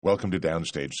Welcome to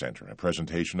Downstage Center, a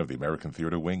presentation of the American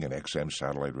Theater Wing and XM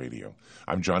Satellite Radio.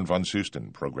 I'm John Von Soosten,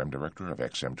 Program Director of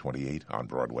XM 28 on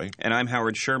Broadway. And I'm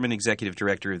Howard Sherman, Executive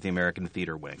Director of the American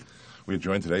Theater Wing. We are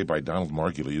joined today by Donald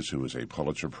Margulies, who is a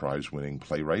Pulitzer Prize-winning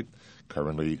playwright,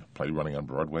 currently play running on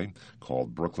Broadway,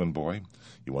 called Brooklyn Boy.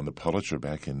 You won the Pulitzer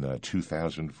back in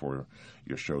 2000 for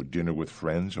your show Dinner with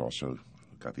Friends, also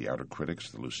got the Outer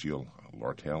Critics, the Lucille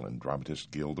Lortel and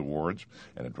Dramatist Guild Awards,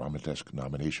 and a Dramatist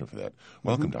nomination for that.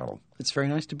 Welcome, Donald. It's very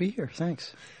nice to be here.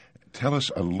 Thanks. Tell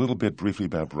us a little bit briefly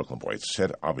about Brooklyn Boy. It's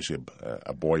said, obviously,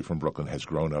 a boy from Brooklyn has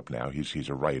grown up now. He's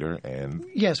a writer, and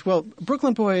yes. Well,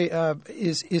 Brooklyn Boy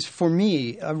is for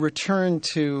me a return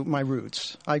to my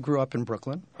roots. I grew up in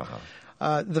Brooklyn.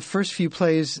 The first few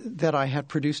plays that I had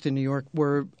produced in New York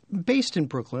were based in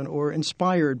Brooklyn or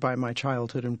inspired by my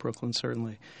childhood in Brooklyn,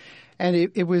 certainly. And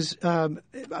it was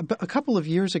a couple of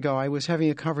years ago, I was having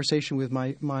a conversation with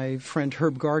my friend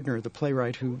Herb Gardner, the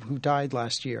playwright who died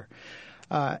last year.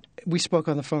 We spoke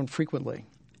on the phone frequently.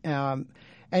 And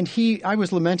I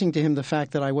was lamenting to him the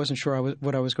fact that I wasn't sure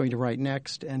what I was going to write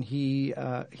next. And he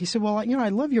said, well, I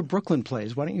love your Brooklyn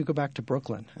plays. Why don't you go back to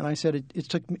Brooklyn? And I said,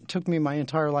 it took me my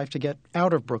entire life to get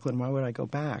out of Brooklyn. Why would I go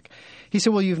back? He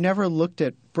said, well, you've never looked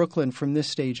at Brooklyn from this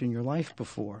stage in your life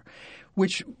before,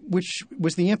 which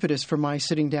was the impetus for my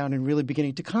sitting down and really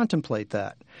beginning to contemplate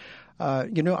that.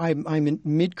 I'm a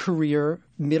mid-career,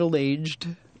 middle-aged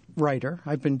writer.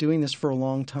 I've been doing this for a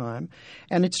long time.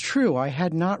 And it's true, I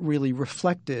had not really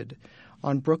reflected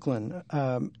on Brooklyn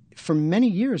for many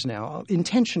years now.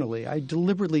 Intentionally, I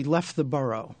deliberately left the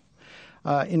borough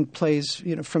in plays,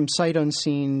 from Sight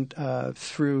Unseen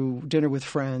through Dinner with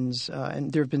Friends,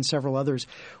 and there have been several others,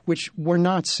 which were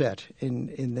not set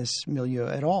in this milieu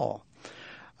at all.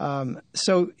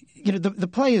 So the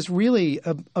play is really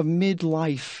a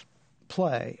midlife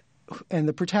play, and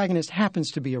the protagonist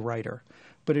happens to be a writer.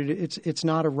 But it's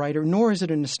not a writer, nor is it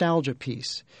a nostalgia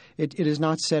piece. It is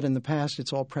not set in the past.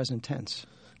 It's all present tense.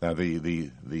 Now,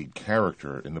 the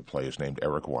character in the play is named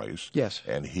Eric Weiss. Yes.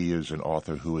 And he is an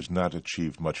author who has not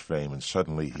achieved much fame, and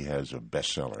suddenly he has a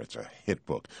bestseller. It's a hit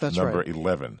book. That's number right.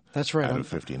 11 That's right. out of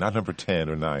 50. Not number 10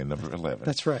 or 9, number 11.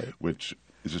 That's right. Which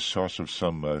is a source of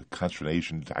some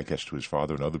consternation, I guess, to his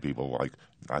father and other people, like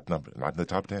not in the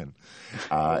top 10.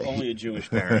 Only a Jewish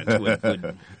parent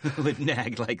would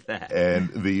nag like that. And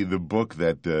the book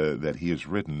that he has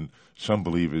written, some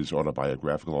believe is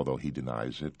autobiographical, although he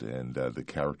denies it. And the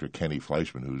character Kenny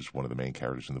Fleischman, who's one of the main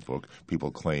characters in the book, people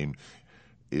claim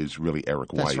is really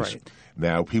Eric Weiss. That's right.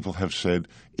 Now, people have said,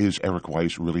 is Eric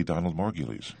Weiss really Donald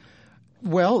Margulies?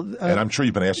 Well, and I'm sure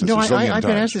you've been asked this I've been times.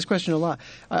 asked this question a lot.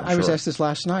 I was sure. asked this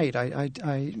last night.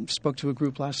 I spoke to a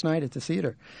group last night at the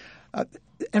theater.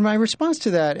 And my response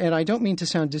to that, and I don't mean to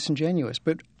sound disingenuous,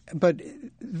 but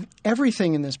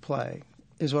everything in this play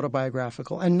is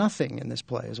autobiographical, and nothing in this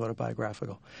play is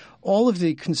autobiographical. All of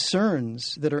the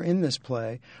concerns that are in this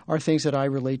play are things that I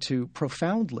relate to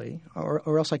profoundly,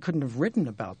 or else I couldn't have written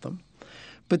about them.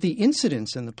 But the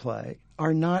incidents in the play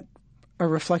are not a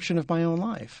reflection of my own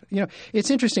life. It's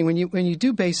interesting when you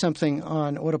do base something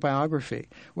on autobiography,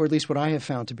 or at least what I have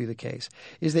found to be the case,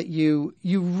 is that you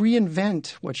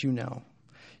reinvent what you know.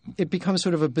 It becomes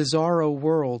sort of a bizarro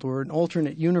world or an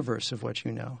alternate universe of what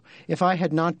you know. If I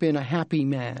had not been a happy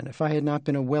man, if I had not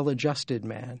been a well-adjusted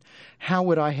man, how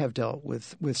would I have dealt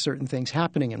with certain things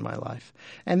happening in my life?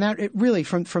 And that it really,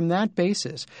 from that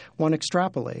basis, one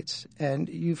extrapolates, and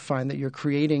you find that you're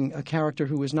creating a character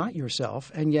who is not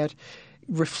yourself, and yet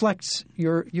reflects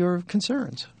your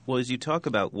concerns. Well, as you talk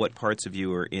about what parts of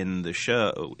you are in the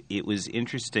show, it was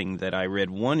interesting that I read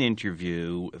one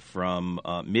interview from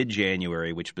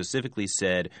mid-January which specifically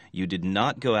said you did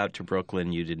not go out to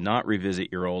Brooklyn, you did not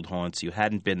revisit your old haunts, you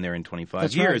hadn't been there in 25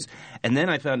 That's years. Right. And then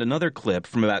I found another clip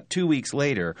from about 2 weeks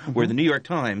later where the New York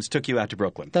Times took you out to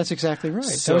Brooklyn. That's exactly right.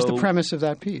 That was the premise of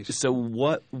that piece. So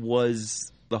what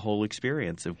was the whole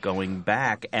experience of going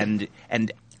back, and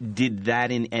did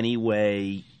that in any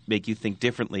way make you think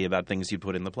differently about things you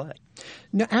put in the play?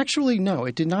 No, actually, no.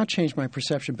 It did not change my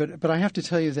perception. But I have to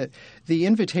tell you that the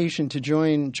invitation to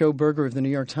join Joe Berger of the New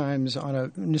York Times on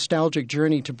a nostalgic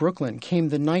journey to Brooklyn came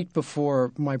the night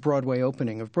before my Broadway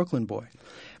opening of Brooklyn Boy.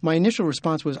 My initial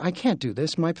response was, I can't do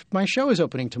this. My show is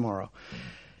opening tomorrow.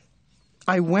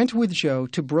 I went with Joe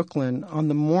to Brooklyn on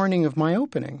the morning of my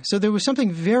opening. So there was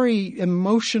something very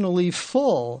emotionally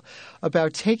full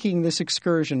about taking this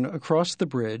excursion across the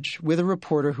bridge with a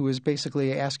reporter who was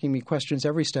basically asking me questions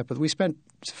every step of it. We spent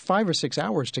 5 or 6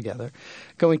 hours together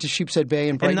going to Sheepshead Bay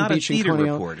and Brighton Beach and Coney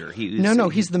Island. Reporter.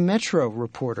 He's the Metro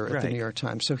reporter at the New York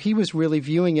Times. So he was really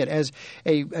viewing it as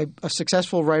a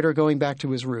successful writer going back to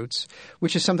his roots,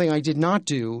 which is something I did not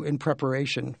do in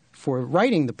preparation for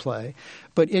writing the play.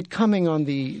 But it coming on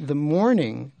the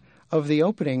morning of the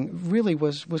opening really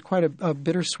was quite a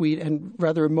bittersweet and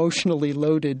rather emotionally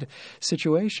loaded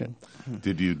situation.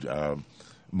 Did you,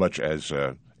 much as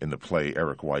in the play,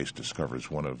 Eric Weiss discovers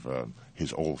one of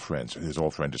his old friends. His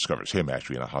old friend discovers him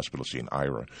actually in a hospital scene,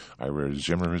 Ira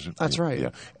Zimmer, is it? That's right. Yeah.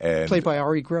 And, played by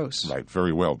Ari Gross. Right,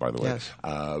 very well, by the way.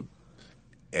 Yes.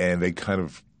 And they kind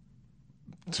of,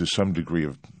 to some degree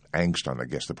of angst on, I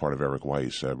guess, the part of Eric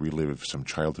Weiss, relive some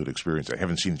childhood experience. They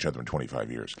haven't seen each other in 25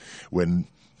 years. When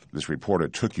this reporter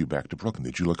took you back to Brooklyn,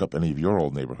 did you look up any of your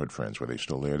old neighborhood friends? Were they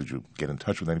still there? Did you get in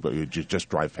touch with anybody? Or did you just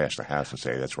drive past the house and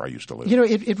say, that's where I used to live?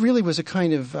 It really was a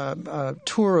kind of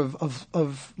tour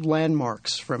of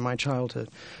landmarks from my childhood.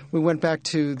 We went back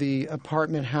to the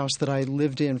apartment house that I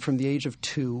lived in from the age of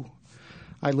 2.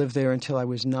 I lived there until I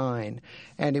was 9,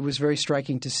 and it was very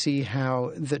striking to see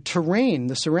how the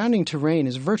surrounding terrain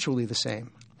is virtually the same.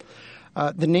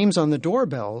 The names on the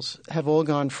doorbells have all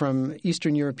gone from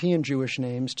Eastern European Jewish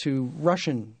names to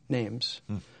Russian names,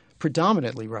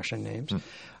 predominantly Russian names.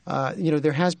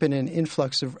 There has been an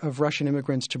influx of Russian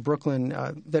immigrants to Brooklyn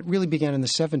that really began in the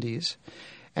 70s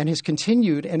and has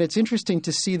continued, and it's interesting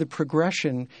to see the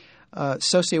progression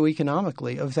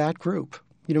socioeconomically of that group.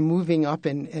 Moving up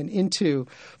and into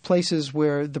places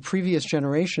where the previous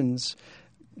generation's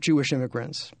Jewish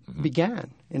immigrants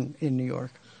began in New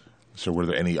York. So were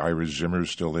there any Ira Zimmers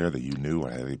still there that you knew, or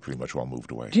had they pretty much all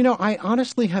moved away? I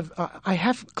honestly have I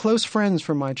have close friends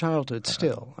from my childhood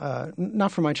still.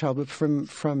 Not from my childhood, but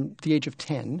from the age of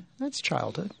 10. That's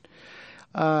childhood.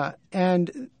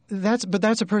 And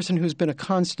that's a person who's been a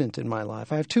constant in my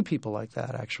life. I have 2 people like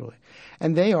that, actually.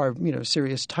 And they are,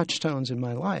 serious touchstones in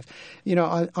my life.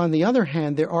 On the other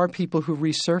hand, there are people who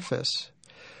resurface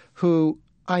who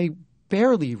I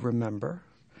barely remember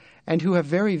and who have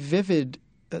very vivid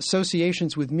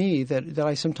associations with me that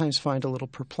I sometimes find a little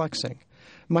perplexing,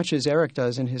 much as Eric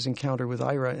does in his encounter with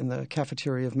Ira in the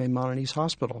cafeteria of Maimonides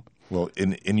Hospital. Well,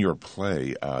 in your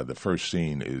play, the first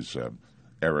scene is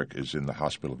Eric is in the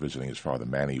hospital visiting his father,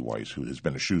 Manny Weiss, who has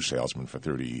been a shoe salesman for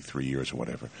 33 years or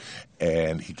whatever.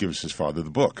 And he gives his father the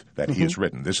book that he has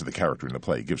written. This is the character in the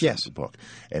play. He gives him the book.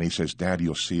 And he says, Dad,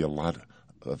 you'll see a lot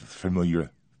of familiar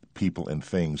people and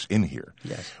things in here.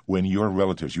 Yes. When your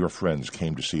relatives, your friends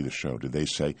came to see the show, did they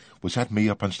say, was that me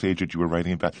up on stage that you were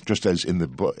writing about? Just as in the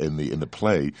book, in the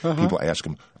play, people ask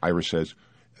him, Ira says,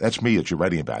 that's me that you're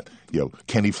writing about.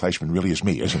 Kenny Fleischman really is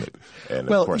me, isn't it? And,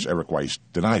 of course, Eric Weiss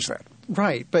denies that.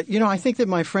 Right. But, I think that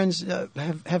my friends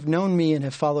have known me and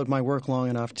have followed my work long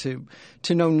enough to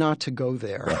know not to go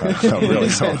there. Oh, really?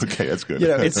 Okay, that's good.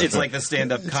 It's like the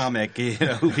stand-up comic,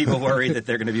 who people worry that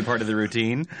they're going to be part of the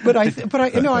routine. But I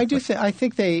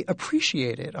think they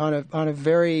appreciate it on a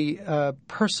very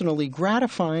personally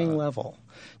gratifying level.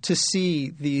 To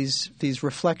see these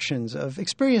reflections of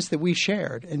experience that we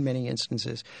shared in many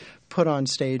instances put on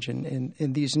stage in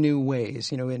these new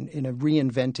ways, in a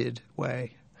reinvented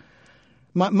way.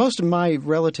 Most of my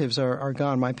relatives are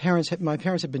gone. My parents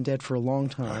have been dead for a long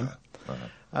time.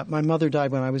 My mother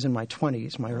died when I was in my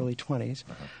 20s, my early 20s.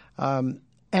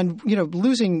 And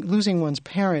losing one's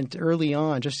parent early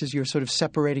on, just as you're sort of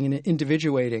separating and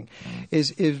individuating,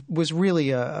 was really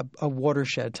a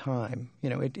watershed time.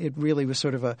 It really was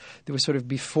there was sort of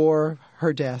before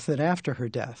her death and after her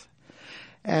death.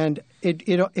 And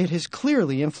it has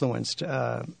clearly influenced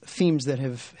themes that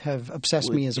have obsessed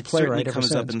me as a playwright ever since. It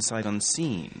certainly comes up in Sight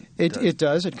Unseen. It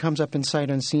does. It comes up in Sight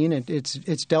Unseen.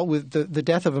 It's dealt with. The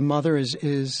death of a mother is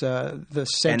the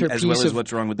centerpiece as well as of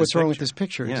what's wrong with this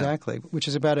picture. Exactly, which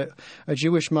is about a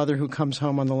Jewish mother who comes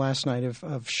home on the last night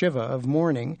of Shiva, of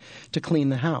mourning, to clean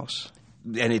the house.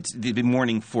 And it's the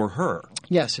mourning for her.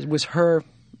 Yes, it was her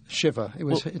Shiva. It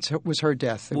was her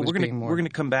death. We're going to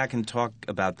come back and talk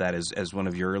about that as one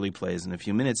of your early plays in a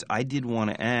few minutes. I did want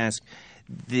to ask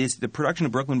the production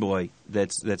of Brooklyn Boy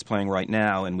that's playing right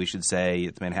now, and we should say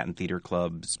at the Manhattan Theater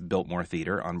Club's Biltmore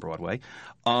Theater on Broadway.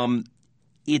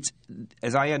 it's,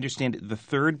 as I understand it, the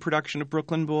third production of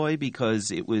Brooklyn Boy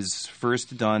because it was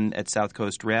first done at South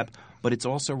Coast Rep, but it's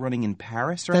also running in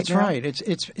Paris right now? That's right.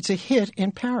 It's a hit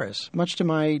in Paris, much to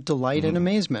my delight and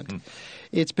amazement.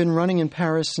 It's been running in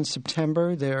Paris since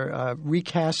September. They're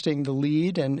recasting the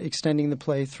lead and extending the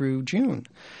play through June.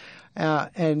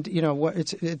 And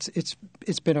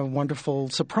it's been a wonderful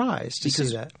surprise to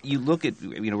see that. You look at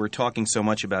we're talking so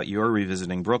much about your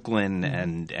revisiting Brooklyn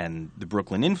and the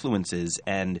Brooklyn influences,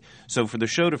 and so for the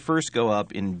show to first go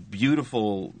up in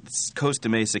beautiful Costa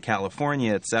Mesa,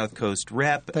 California at South Coast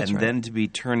Rep, then to be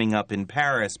turning up in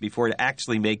Paris before it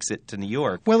actually makes it to New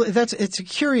York. Well, it's a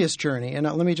curious journey, and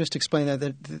let me just explain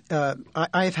that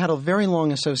I've had a very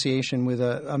long association with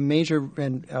a major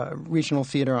and regional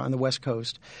theater on the West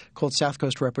Coast called South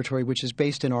Coast Repertory, which is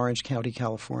based in Orange County,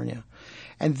 California.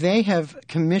 And they have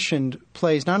commissioned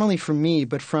plays not only from me,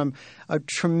 but from a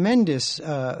tremendous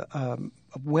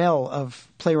well of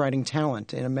playwriting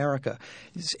talent in America.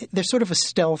 They're sort of a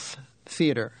stealth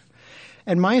theater.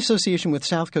 And my association with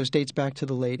South Coast dates back to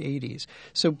the late 80s.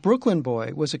 So Brooklyn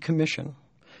Boy was a commission,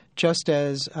 just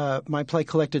as my play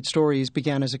Collected Stories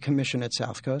began as a commission at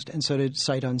South Coast, and so did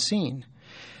Sight Unseen.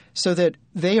 So that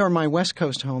they are my West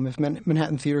Coast home if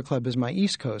Manhattan Theater Club is my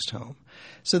East Coast home.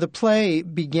 So the play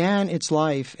began its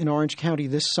life in Orange County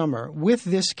this summer with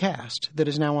this cast that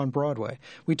is now on Broadway.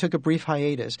 We took a brief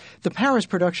hiatus. The Paris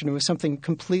production was something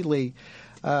completely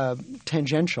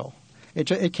tangential.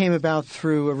 It came about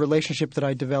through a relationship that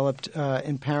I developed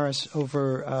in Paris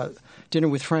over Dinner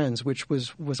with Friends, which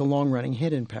was a long-running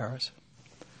hit in Paris.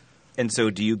 And so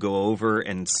do you go over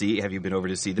and see – have you been over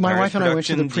to see the My Paris wife and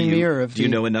production? I went to the premiere of Do you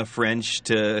know enough French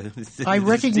to I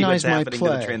recognize see what's my happening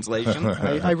play. to the translation?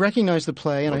 I recognize the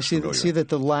play, and I see that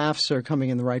the laughs are coming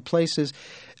in the right places.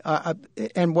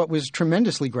 And what was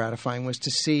tremendously gratifying was to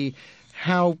see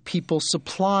how people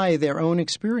supply their own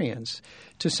experience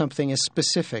to something as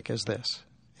specific as this.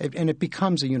 And it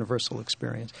becomes a universal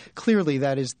experience. Clearly,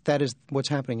 that is what's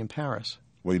happening in Paris.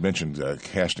 Well, you mentioned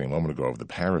casting a moment ago of the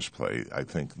Paris play. I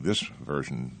think this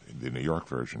version, the New York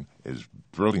version, is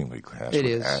brilliantly cast. It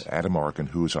with is. Adam Arkin,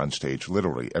 who is on stage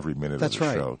literally every minute That's of the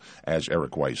right. show, as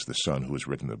Eric Weiss, the son who has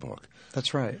written the book.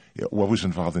 That's right. Yeah, what was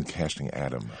involved in casting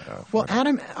Adam? Well,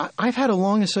 Adam, I've had a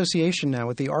long association now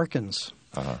with the Arkins.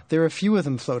 There are a few of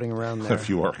them floating around there. A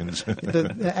few Arkins.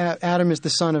 Adam is the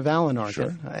son of Alan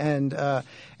Arkin, Sure.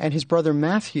 and his brother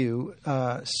Matthew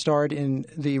starred in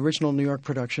the original New York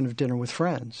production of Dinner with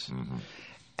Friends. Mm-hmm.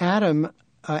 Adam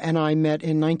and I met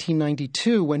in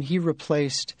 1992 when he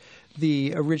replaced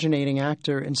the originating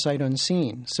actor in Sight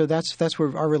Unseen. So that's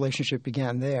where our relationship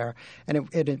began there, and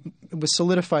it was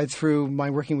solidified through my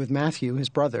working with Matthew, his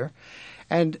brother.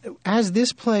 And as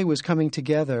this play was coming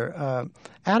together,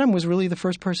 Adam was really the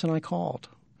first person I called.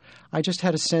 I just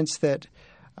had a sense that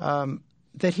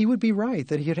he would be right,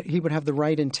 that he would have the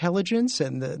right intelligence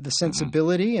and the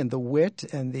sensibility and the wit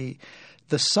and the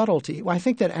subtlety. Well, I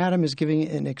think that Adam is giving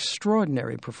an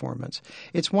extraordinary performance.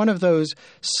 It's one of those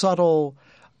subtle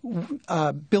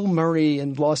Bill Murray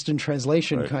and Lost in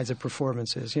Translation kinds of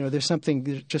performances. There's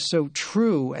something just so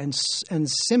true and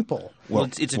simple. Well,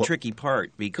 it's a tricky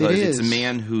part because it's a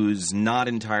man who's not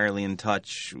entirely in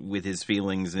touch with his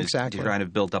feelings and is kind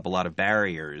of built up a lot of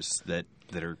barriers that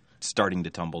are starting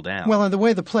to tumble down. Well, and the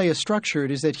way the play is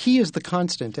structured is that he is the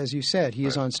constant, as you said. He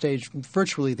is on stage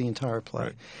virtually the entire play.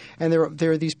 Right. And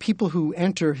there are these people who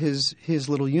enter his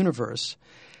little universe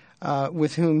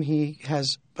with whom he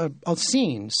has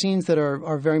scenes that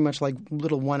are very much like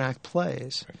little one-act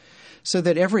plays, so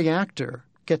that every actor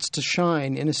gets to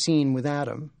shine in a scene with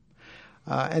Adam,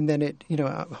 and then it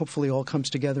hopefully all comes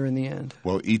together in the end.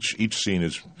 Well, each scene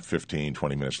is 15,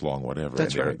 20 minutes long, whatever.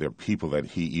 That's and right. They're people that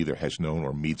he either has known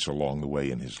or meets along the way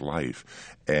in his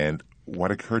life. And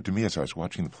what occurred to me as I was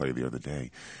watching the play the other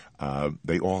day,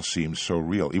 they all seem so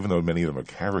real, even though many of them are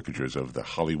caricatures of the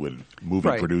Hollywood movie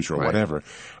producer or whatever,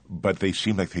 but they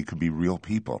seem like they could be real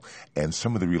people. And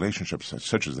some of the relationships,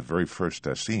 such as the very first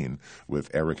scene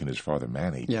with Eric and his father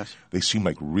Manny, they seem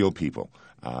like real people.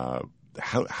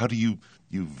 How do you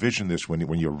vision this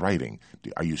when you're writing?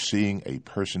 Are you seeing a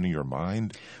person in your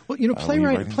mind? Well,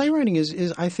 playwriting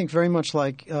is I think very much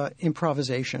like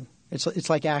improvisation. It's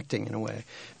like acting in a way,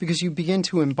 because you begin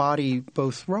to embody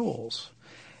both roles,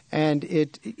 and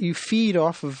you feed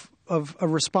off of a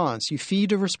response. You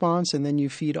feed a response, and then you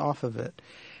feed off of it.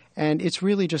 And it's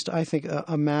really just, I think,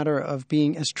 a matter of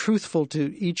being as truthful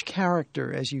to each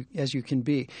character as you can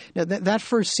be. Now, that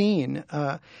first scene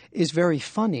is very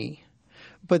funny,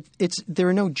 but there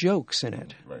are no jokes in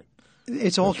it. Right.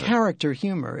 it's all character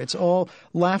humor. It's all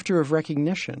laughter of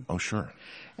recognition. Oh, sure.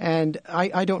 And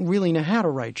I don't really know how to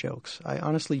write jokes. I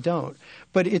honestly don't.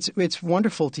 But it's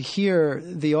wonderful to hear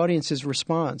the audience's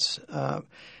response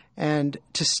and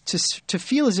to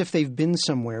feel as if they've been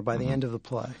somewhere by the end of the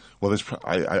play. Well,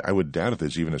 I would doubt if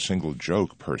there's even a single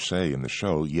joke per se in the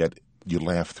show, yet you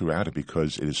laugh throughout it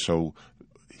because it is so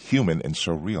human and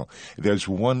so real. There's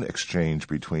one exchange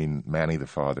between Manny the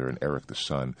father and Eric the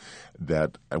son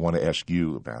that I want to ask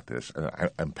you about this.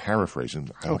 I'm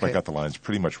paraphrasing. I hope I got the lines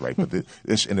pretty much right. But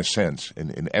this, in a sense,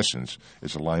 in essence,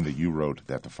 is a line that you wrote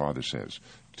that the father says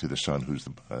to the son, who's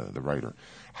the writer.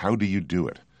 How do you do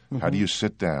it? Mm-hmm. How do you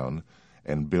sit down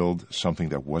and build something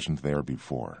that wasn't there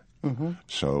before? Mm-hmm.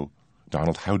 So,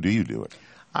 Donald, how do you do it?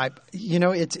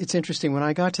 It's interesting. When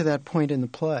I got to that point in the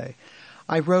play,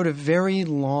 I wrote a very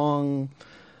long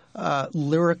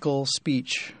lyrical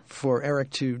speech for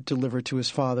Eric to deliver to his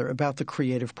father about the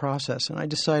creative process, and I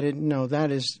decided, no,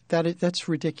 that's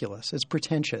ridiculous. It's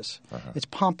pretentious. Uh-huh. It's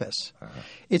pompous. Uh-huh.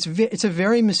 It's a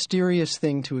very mysterious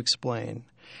thing to explain.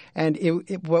 And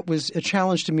what was a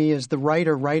challenge to me as the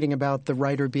writer writing about the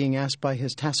writer being asked by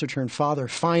his taciturn father,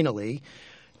 finally,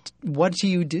 what do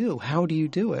you do? How do you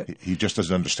do it? He just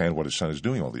doesn't understand what his son is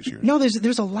doing all these years. No,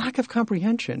 there's a lack of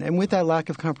comprehension. And with that lack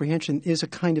of comprehension is a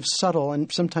kind of subtle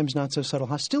and sometimes not so subtle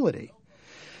hostility.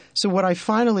 So what I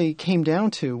finally came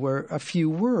down to were a few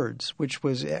words, which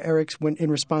was Eric's, in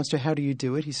response to how do you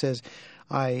do it, he says,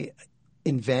 I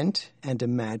invent and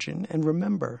imagine and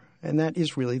remember. And that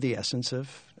is really the essence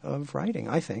of writing,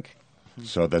 I think.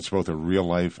 So that's both a real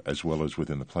life as well as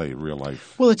within the play, real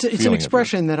life. Well, it's an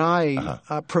expression that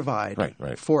I provide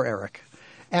for Eric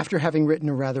after having written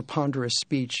a rather ponderous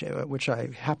speech, which I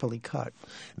happily cut.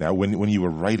 Now, when you were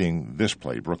writing this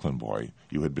play, Brooklyn Boy,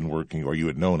 you had been working, or you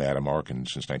had known Adam Arkin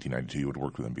since 1992. You had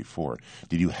worked with him before.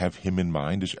 Did you have him in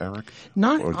mind as Eric?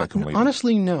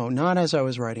 Honestly, no, not as I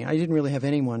was writing. I didn't really have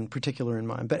anyone particular in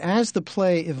mind. But as the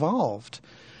play evolved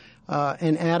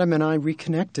and Adam and I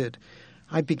reconnected,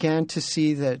 I began to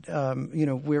see that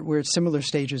we're at similar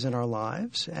stages in our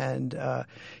lives, and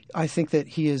I think that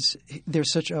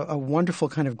there's such a wonderful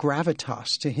kind of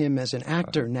gravitas to him as an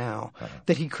actor now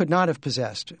that he could not have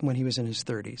possessed when he was in his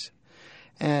 30s.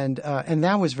 And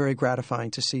that was very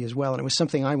gratifying to see as well, and it was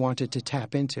something I wanted to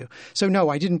tap into. So no,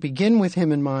 I didn't begin with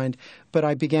him in mind, but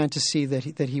I began to see that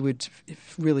he would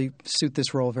really suit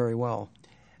this role very well.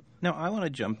 Now, I want to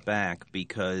jump back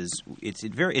because it's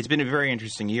been a very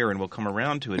interesting year, and we'll come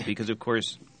around to it because, of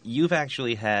course, you've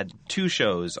actually had two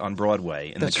shows on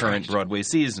Broadway in the current Broadway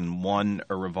season, one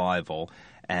a revival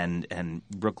and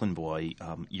Brooklyn Boy,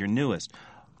 your newest.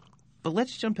 But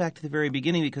let's jump back to the very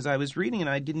beginning because I was reading, and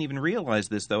I didn't even realize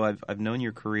this, though I've known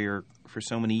your career for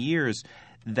so many years,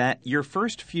 that your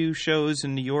first few shows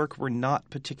in New York were not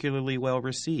particularly well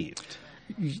received.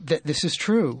 This is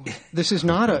true. This is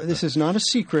not a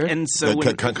secret. And so,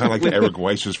 kind of like Eric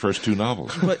Weiss's first two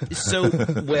novels.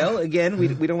 Again,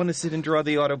 we don't want to sit and draw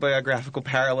the autobiographical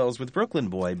parallels with Brooklyn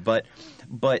Boy, but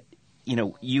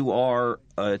you are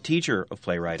a teacher of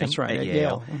playwriting. That's right, at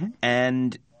Yale, mm-hmm.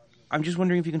 And I'm just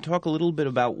wondering if you can talk a little bit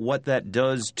about what that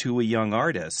does to a young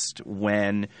artist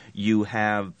when you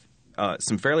have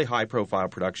some fairly high-profile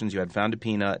productions. You had Found a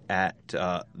Peanut at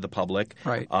the Public,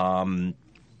 right?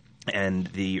 And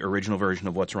the original version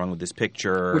of What's Wrong with This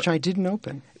Picture. Which I didn't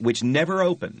open. Which never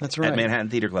opened. That's right. At Manhattan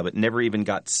Theater Club. It never even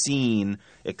got seen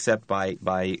except by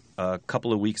a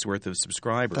couple of weeks' worth of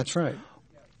subscribers. That's right.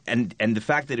 And the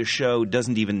fact that a show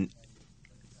doesn't even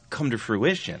come to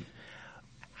fruition,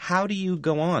 how do you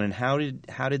go on, and how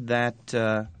did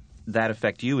that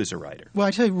affect you as a writer? Well,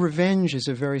 I tell you, revenge is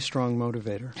a very strong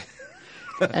motivator.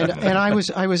 and I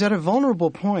was at a vulnerable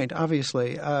point,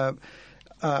 obviously.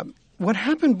 What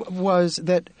happened was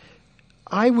that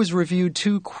I was reviewed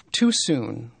too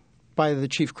soon by the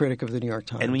chief critic of the New York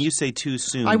Times. And when you say too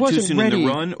soon, I wasn't too soon ready. In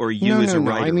the run, or you as a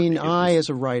writer? No. I mean, I as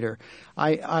a writer.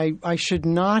 I should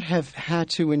not have had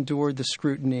to endure the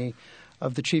scrutiny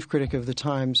of the chief critic of the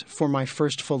Times for my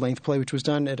first full-length play, which was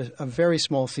done at a very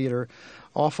small theater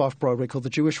off Broadway called the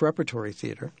Jewish Repertory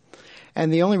Theater.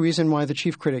 And the only reason why the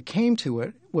chief critic came to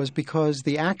it was because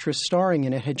the actress starring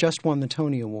in it had just won the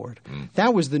Tony Award.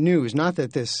 That was the news, not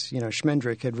that this,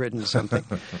 Schmendrick had written something,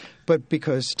 but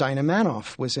because Dinah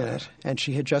Manoff was in it, and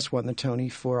she had just won the Tony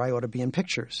for I Ought to Be in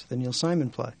Pictures, the Neil Simon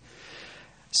play.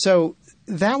 So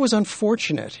that was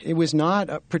unfortunate. It was not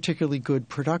a particularly good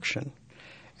production.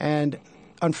 And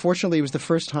unfortunately, it was the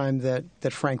first time that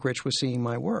Frank Rich was seeing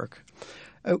my work.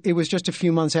 it was just a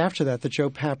few months after that Joe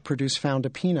Papp produced Found a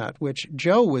Peanut, which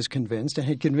Joe was convinced and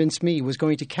had convinced me was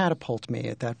going to catapult me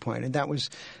at that point. And that was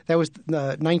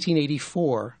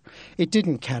 1984. It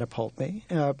didn't catapult me,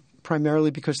 primarily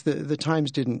because the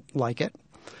Times didn't like it.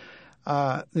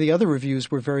 The other reviews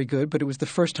were very good, but it was the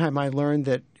first time I learned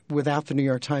that without the New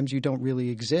York Times, you don't really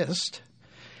exist.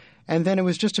 And then it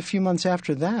was just a few months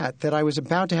after that I was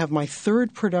about to have my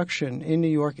third production in New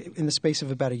York in the space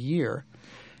of about a year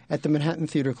at the Manhattan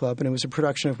Theater Club, and it was a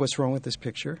production of What's Wrong with This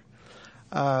Picture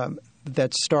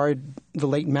that starred the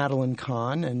late Madeline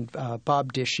Kahn and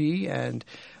Bob Dishy, and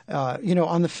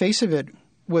on the face of it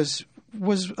was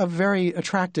a very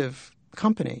attractive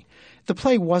company. The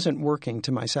play wasn't working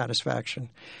to my satisfaction,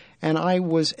 and I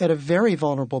was at a very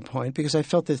vulnerable point because I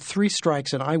felt that 3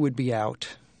 strikes and I would be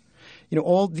out.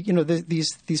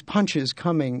 These punches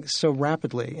coming so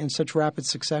rapidly in such rapid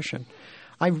succession.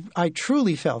 I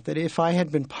truly felt that if I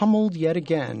had been pummeled yet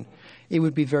again, it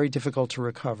would be very difficult to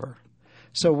recover.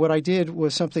 So what I did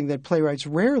was something that playwrights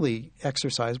rarely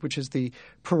exercise, which is the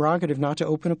prerogative not to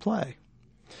open a play,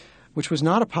 which was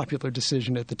not a popular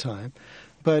decision at the time.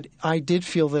 But I did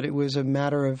feel that it was a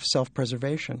matter of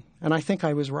self-preservation. And I think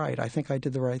I was right. I think I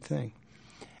did the right thing.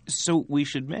 So we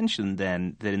should mention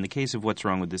then that in the case of What's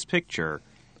Wrong with This Picture,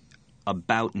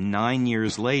 about 9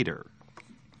 years later,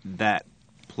 that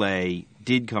play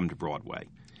did come to Broadway.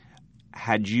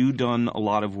 Had you done a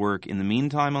lot of work in the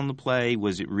meantime on the play?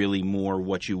 Was it really more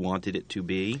what you wanted it to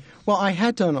be? Well, I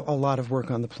had done a lot of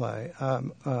work on the play,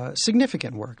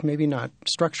 significant work, maybe not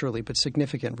structurally, but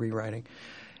significant rewriting.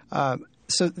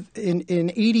 So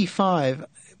in 85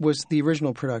 was the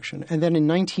original production. And then in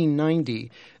 1990,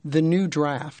 the new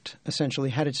draft essentially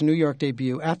had its New York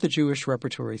debut at the Jewish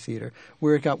Repertory Theater,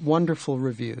 where it got wonderful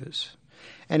reviews.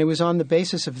 And it was on the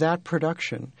basis of that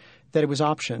production that it was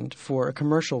optioned for a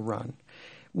commercial run.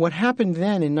 What happened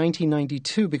then in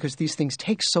 1992, because these things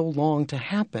take so long to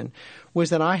happen, was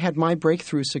that I had my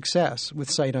breakthrough success with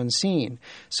Sight Unseen.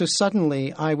 So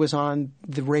suddenly I was on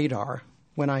the radar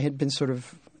when I had been sort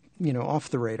of off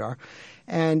the radar.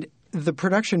 And the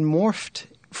production morphed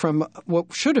from what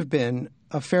should have been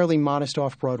a fairly modest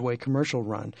off-Broadway commercial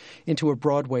run into a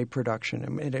Broadway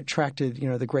production. It attracted,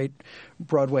 the great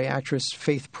Broadway actress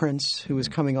Faith Prince, who was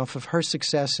coming off of her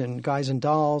success in Guys and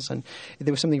Dolls, and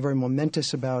there was something very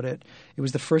momentous about it. It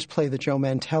was the first play that Joe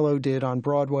Mantello did on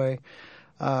Broadway,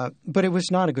 but it was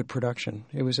not a good production.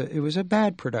 It was a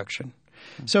bad production.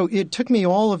 So it took me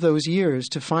all of those years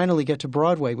to finally get to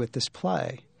Broadway with this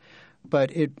play.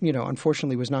 But it,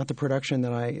 unfortunately was not the production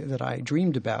that I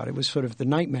dreamed about. It was sort of the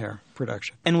nightmare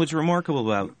production. And what's remarkable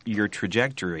about your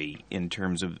trajectory in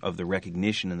terms of the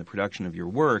recognition and the production of your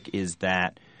work is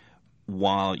that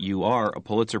while you are a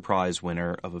Pulitzer Prize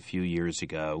winner of a few years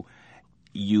ago,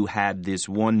 you had this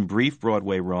one brief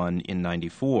Broadway run in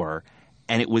 94,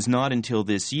 and it was not until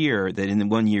this year that in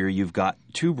 1 year you've got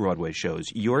 2 Broadway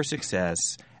shows. Your success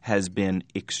has been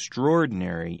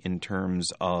extraordinary in terms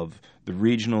of the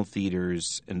regional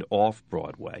theaters and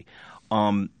off-Broadway.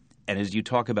 And as you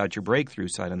talk about your breakthrough,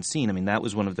 Sight Unseen, that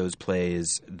was one of those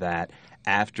plays that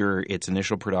after its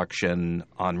initial production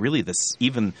on really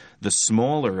even the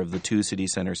smaller of the 2 city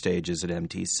center stages at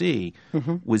MTC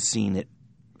was seen at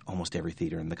almost every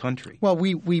theater in the country. Well,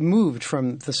 we moved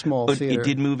from the small theater. It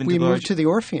did move into We moved to the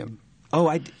Orpheum. Oh,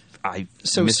 I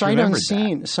so Sight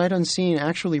Unseen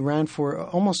actually ran for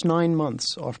almost 9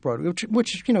 months off Broadway,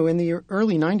 which in the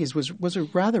early 90s was a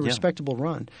rather respectable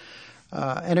run.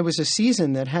 And it was a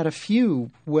season that had a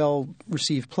few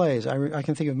well-received plays. I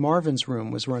can think of Marvin's Room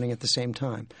was running at the same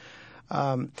time.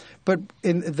 But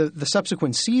in the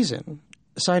subsequent season,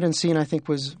 Sight Unseen, I think,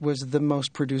 was the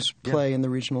most produced play in the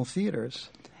regional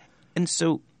theaters. And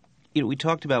so we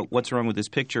talked about What's Wrong with This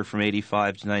Picture from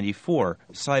 85 to 94,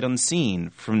 Sight Unseen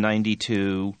from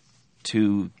 92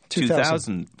 to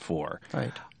 2004.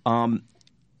 Right.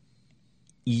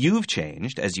 You've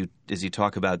changed as you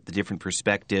talk about the different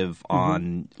perspective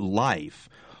on life.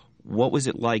 What was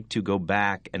it like to go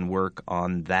back and work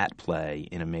on that play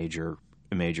in a major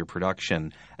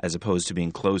production as opposed to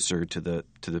being closer to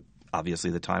the obviously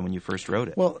the time when you first wrote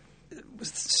it? Well,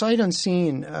 Sight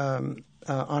Unseen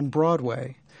on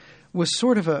Broadway was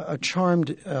sort of a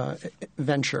charmed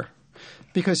venture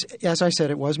because, as I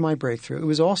said, it was my breakthrough. It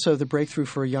was also the breakthrough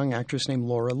for a young actress named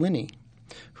Laura Linney,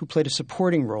 who played the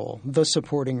supporting role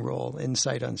in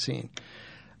Sight Unseen.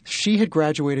 She had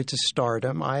graduated to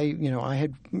stardom. I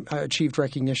had achieved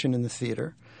recognition in the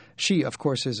theater. She, of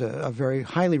course, is a very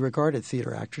highly regarded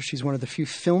theater actress. She's one of the few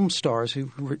film stars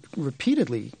who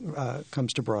repeatedly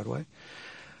comes to Broadway.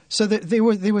 So there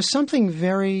was something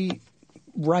very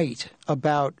right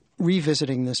about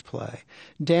revisiting this play.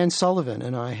 Dan Sullivan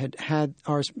and I had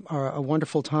a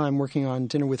wonderful time working on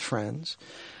Dinner with Friends.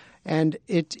 And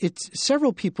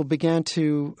several people began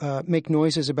to make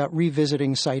noises about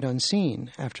revisiting Sight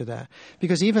Unseen after that.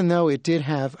 Because even though it did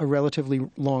have a relatively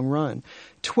long run,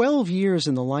 12 years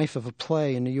in the life of a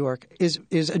play in New York is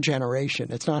a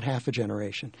generation. It's not half a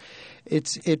generation.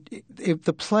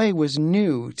 The play was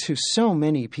new to so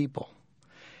many people.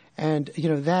 And,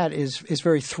 that is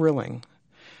very thrilling.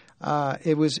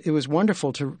 It was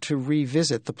wonderful to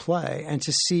revisit the play and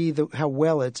to see how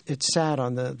well it sat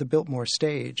on the Biltmore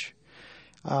stage.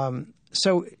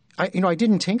 So I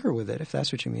didn't tinker with it, if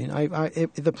that's what you mean.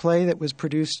 The play that was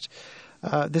produced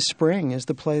this spring is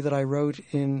the play that I wrote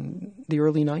in the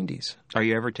early 90s. Are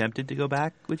you ever tempted to go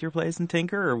back with your plays and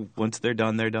tinker, or once they're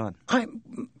done, they're done?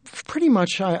 Pretty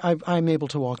much I'm able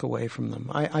to walk away from them.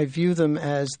 I view them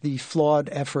as the flawed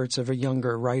efforts of a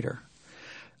younger writer.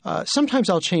 Sometimes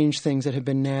I'll change things that have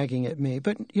been nagging at me,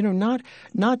 but not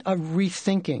a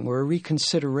rethinking or a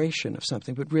reconsideration of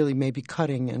something, but really maybe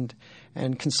cutting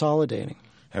and consolidating.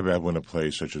 How about when a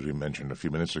play such as we mentioned a few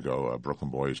minutes ago,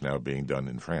 Brooklyn Boy, is now being done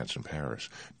in France, in Paris?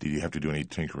 Did you have to do any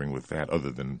tinkering with that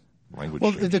other than language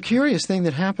change? The curious thing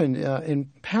that happened in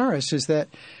Paris is that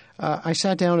I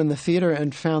sat down in the theater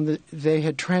and found that they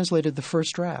had translated the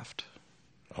first draft.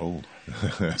 Oh.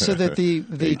 So that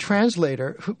the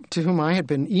translator, to whom I had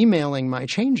been emailing my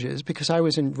changes because I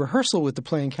was in rehearsal with the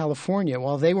play in California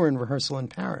while they were in rehearsal in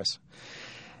Paris,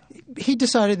 he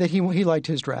decided that he liked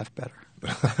his draft better. He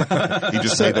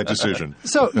just made that decision.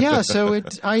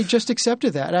 I just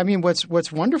accepted that. I mean,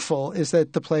 what's wonderful is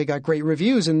that the play got great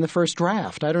reviews in the first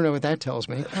draft. I don't know what that tells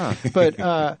me,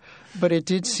 but it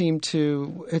did seem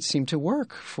to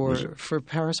work for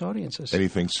Paris audiences.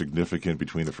 Anything significant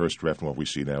between the first draft and what we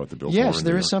see now at the Biltmore? Yes,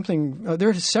 there is something. There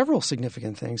are several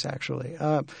significant things actually.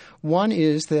 One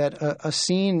is that a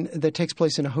scene that takes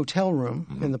place in a hotel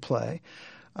room in the play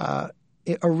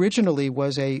it originally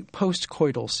was a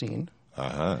post-coital scene.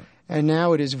 Uh-huh. And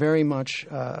now it is very much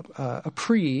a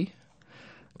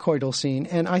pre-coital scene.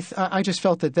 And I just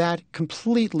felt that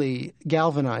completely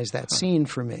galvanized that scene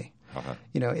for me. Uh-huh.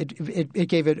 It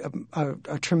gave it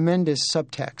a tremendous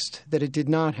subtext that it did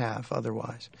not have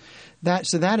otherwise.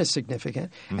 So that is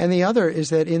significant. Mm-hmm. And the other is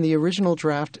that in the original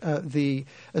draft, the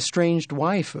estranged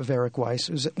wife of Eric Weiss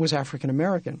was African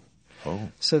American.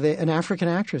 Oh. So an African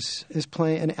actress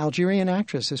an Algerian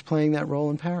actress is playing that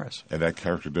role in Paris. And that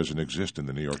character doesn't exist in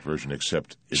the New York version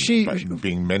except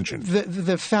being mentioned.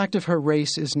 The fact of her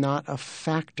race is not a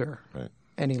factor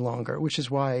any longer, which is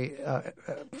why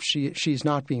she's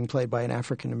not being played by an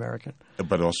African American.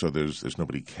 But also there's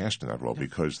nobody cast in that role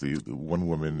because the one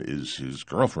woman is his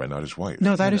girlfriend, not his wife.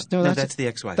 That's the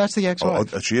ex-wife. That's the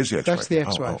ex-wife. Oh, she is the ex-wife. That's the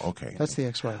ex-wife. Oh, okay. That's the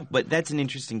ex-wife. But that's an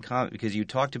interesting comment because you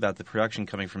talked about the production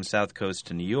coming from South Coast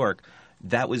to New York.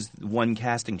 That was one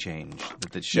casting change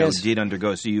that the show did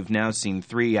undergo. So you've now seen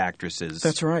 3 actresses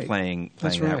playing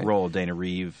that role. Dana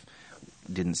Reeve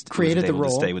created the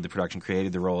role. To stay with the production,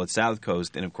 created the role at South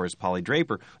Coast, and of course Polly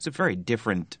Draper was a very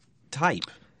different type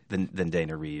than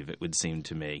Dana Reeve, it would seem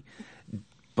to me.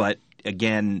 But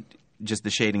again, just the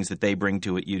shadings that they bring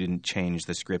to it, you didn't change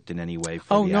the script in any way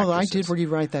for the actresses. I did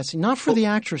rewrite that scene. Not for the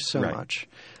actress so much,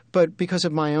 but because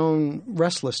of my own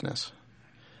restlessness.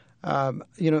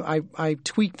 I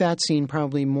tweaked that scene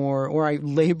probably more, or I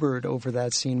labored over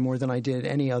that scene more than I did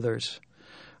any others.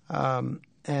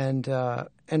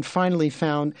 And finally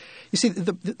found, you see,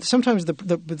 sometimes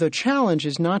the challenge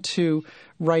is not to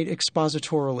write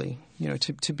expositorily,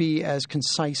 to be as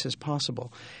concise as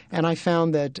possible. And I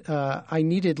found that I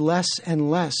needed less and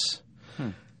less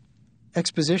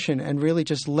exposition and really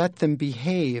just let them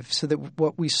behave so that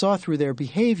what we saw through their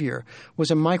behavior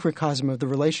was a microcosm of the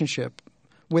relationship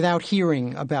without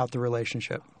hearing about the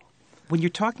relationship. When you're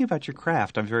talking about your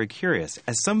craft, I'm very curious.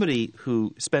 As somebody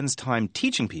who spends time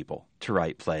teaching people to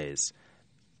write plays,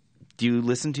 do you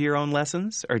listen to your own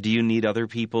lessons, or do you need other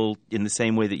people in the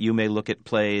same way that you may look at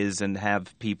plays and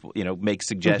have people, make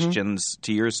suggestions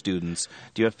to your students?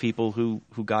 Do you have people who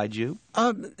guide you?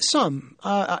 Some.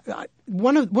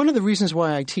 One of the reasons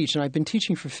why I teach, and I've been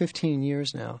teaching for 15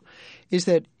 years now, is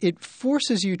that it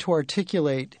forces you to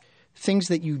articulate things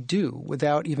that you do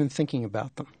without even thinking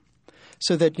about them.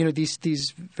 So that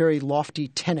these very lofty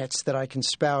tenets that I can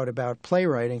spout about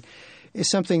playwriting is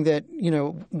something that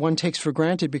one takes for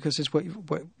granted because it's what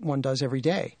one does every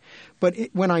day. But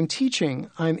when I'm teaching,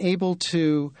 I'm able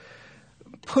to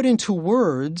put into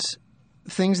words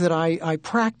things that I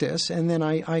practice, and then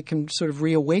I can sort of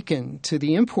reawaken to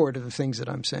the import of the things that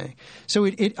I'm saying. So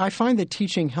I find that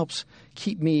teaching helps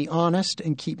keep me honest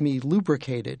and keep me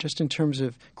lubricated, just in terms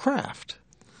of craft.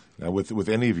 Now, with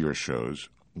any of your shows,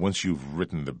 once you've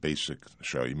written the basic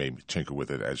show, you may tinker with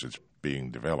it as it's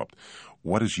being developed.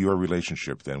 What is your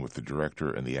relationship then with the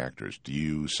director and the actors? Do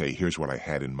you say, here's what I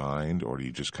had in mind, or do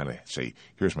you just kind of say,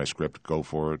 here's my script, go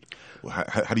for it?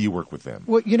 How do you work with them?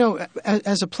 Well,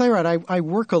 as a playwright, I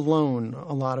work alone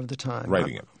a lot of the time.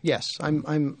 Writing it? Yes,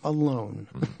 I'm alone.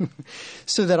 Mm-hmm.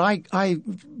 So that I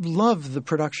love the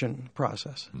production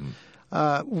process. Mm-hmm.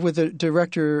 With a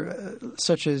director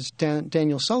such as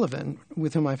Daniel Sullivan,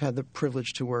 with whom I've had the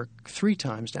privilege to work 3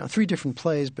 times now, 3 different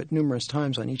plays, but numerous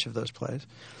times on each of those plays,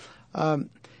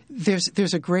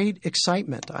 there's a great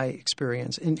excitement I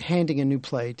experience in handing a new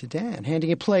play to Dan,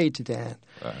 handing a play to Dan.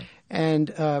 Uh-huh.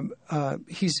 And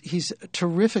he's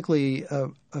terrifically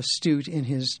astute in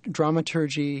his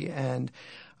dramaturgy, and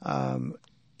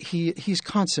he's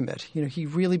consummate. He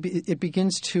really it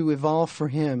begins to evolve for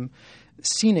him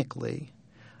scenically,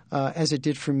 as it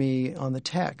did for me on the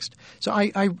text. So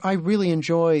I really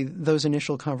enjoy those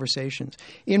initial conversations.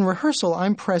 In rehearsal,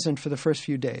 I'm present for the first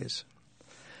few days.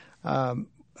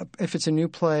 If it's a new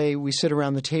play, we sit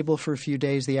around the table for a few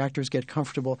days. The actors get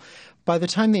comfortable. By the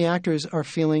time the actors are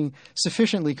feeling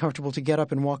sufficiently comfortable to get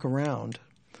up and walk around,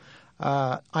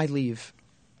 I leave.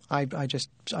 I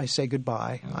say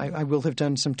goodbye. I will have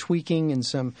done some tweaking and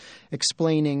some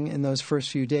explaining in those first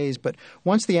few days. But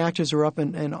once the actors are up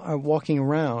and are walking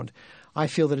around, I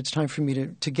feel that it's time for me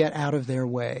to get out of their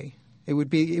way. It would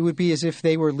be as if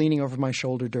they were leaning over my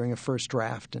shoulder during a first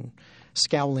draft and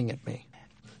scowling at me.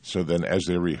 So then as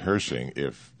they're rehearsing,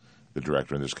 if the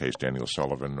director, in this case Daniel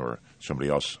Sullivan or somebody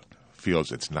else,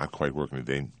 feels it's not quite working,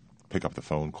 they pick up the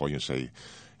phone, call you and say,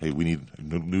 hey, we need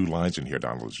new lines in here,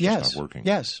 Donald. It's just not working.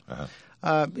 Yes.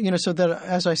 Uh-huh. So that,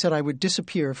 as I said, I would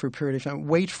disappear for a period of time,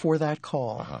 wait for that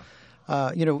call.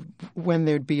 Uh-huh. When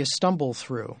there'd be a stumble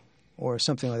through or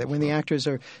something like that. When the actors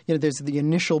are, there's the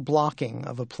initial blocking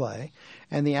of a play,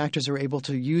 and the actors are able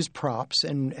to use props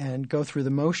and go through the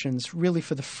motions really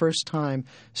for the first time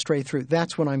straight through.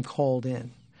 That's when I'm called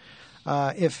in.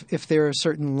 If there are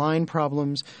certain line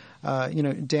problems,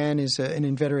 Dan is an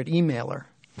inveterate emailer.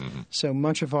 Mm-hmm. So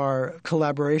much of our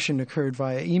collaboration occurred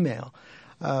via email,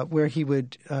 where he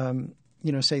would,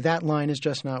 say that line is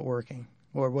just not working,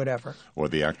 or whatever. Or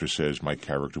the actor says, my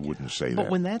character wouldn't say that. But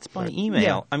when that's by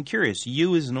email, I'm curious,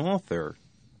 you as an author,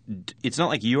 it's not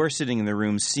like you're sitting in the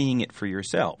room seeing it for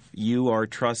yourself. You are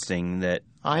trusting that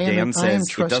Dan says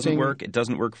it doesn't work, it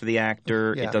doesn't work for the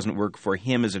actor, it doesn't work for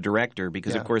him as a director,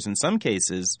 because, of course, in some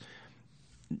cases,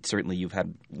 certainly you've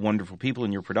had wonderful people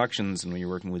in your productions, and when you're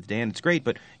working with Dan, it's great,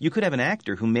 but you could have an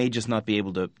actor who may just not be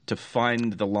able to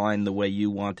find the line the way you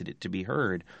wanted it to be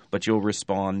heard, but you'll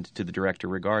respond to the director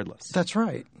regardless. That's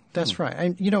right. That's right.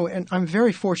 And I'm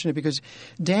very fortunate because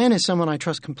Dan is someone I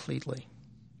trust completely.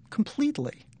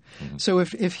 Completely. Mm-hmm. So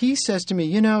if he says to me,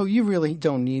 you really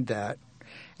don't need that,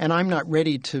 and I'm not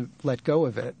ready to let go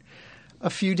of it, a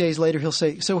few days later, he'll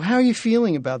say, so how are you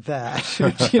feeling about that?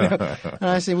 And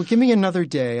I say, well, give me another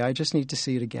day. I just need to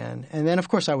see it again. And then, of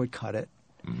course, I would cut it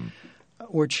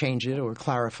or change it or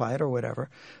clarify it or whatever.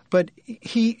 But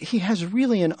he has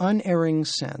really an unerring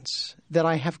sense that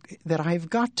I've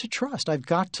got to trust. I've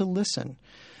got to listen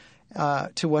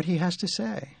to what he has to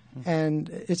say. And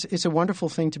it's a wonderful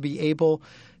thing to be able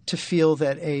to feel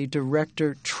that a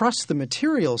director trusts the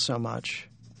material so much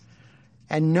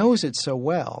and knows it so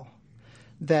well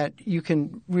that you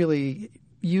can really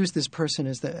use this person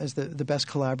as the best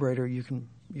collaborator you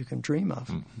can dream of.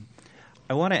 Mm-hmm.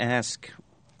 I want to ask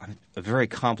a very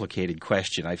complicated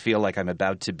question. I feel like I'm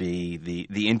about to be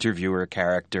the interviewer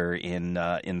character in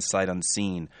Sight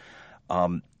Unseen,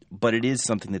 but it is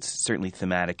something that's certainly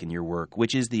thematic in your work,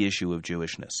 which is the issue of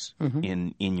Jewishness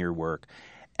in your work.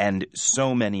 And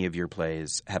so many of your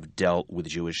plays have dealt with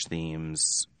Jewish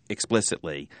themes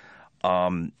explicitly,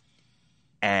 and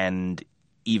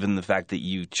even the fact that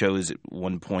you chose at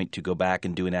one point to go back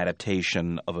and do an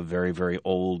adaptation of a very, very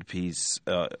old piece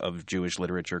of Jewish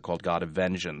literature called God of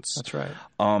Vengeance. That's right.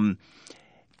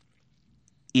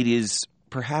 It is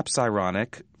perhaps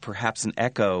ironic, perhaps an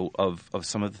echo of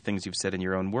some of the things you've said in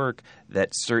your own work, that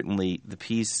certainly the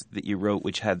piece that you wrote,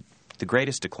 which had the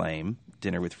greatest acclaim,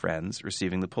 Dinner with Friends,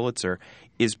 receiving the Pulitzer,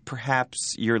 is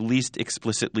perhaps your least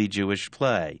explicitly Jewish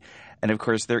play. And, of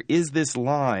course, there is this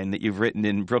line that you've written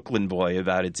in Brooklyn Boy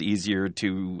about it's easier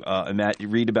to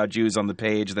read about Jews on the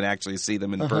page than actually see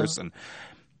them in person.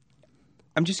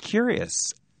 I'm just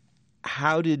curious,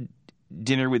 how did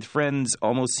Dinner with Friends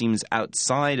almost seems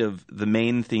outside of the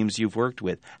main themes you've worked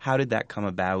with? How did that come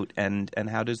about, and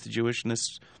how does the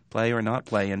Jewishness play or not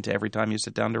play into every time you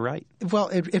sit down to write? Well,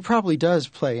 it probably does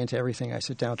play into everything I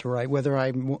sit down to write, whether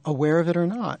I'm aware of it or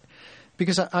not.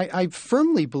 because I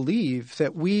firmly believe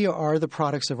that we are the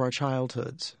products of our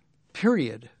childhoods,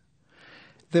 period.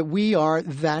 That we are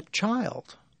that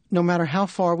child. No matter how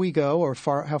far we go or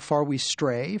how far we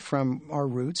stray from our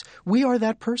roots, we are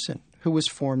that person who was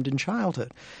formed in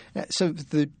childhood. So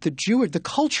the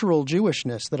cultural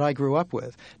Jewishness that I grew up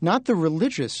with, not the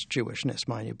religious Jewishness,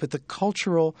 mind you, but the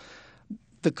culturalness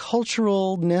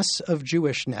of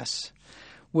Jewishness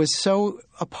was so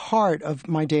a part of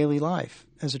my daily life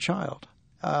as a child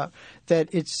that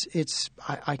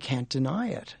I can't deny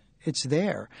it. It's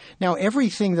there. Now,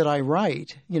 everything that I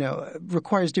write,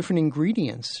 requires different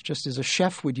ingredients, just as a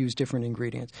chef would use different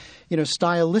ingredients.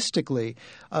 Stylistically,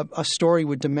 a story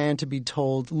would demand to be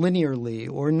told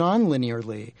linearly or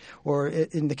non-linearly, or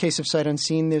in the case of Sight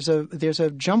Unseen, there's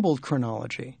a jumbled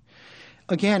chronology.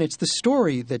 Again, it's the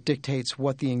story that dictates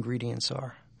what the ingredients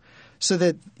are. So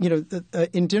that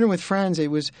in Dinner with Friends,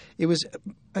 it was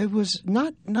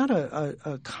not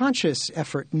a conscious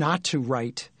effort not to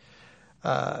write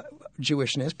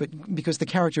Jewishness, but because the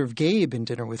character of Gabe in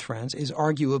Dinner with Friends is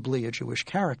arguably a Jewish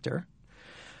character,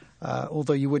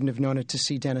 although you wouldn't have known it to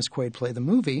see Dennis Quaid play the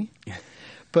movie.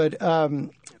 But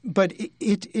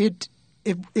it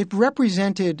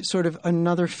represented sort of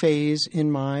another phase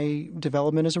in my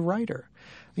development as a writer.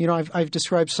 I've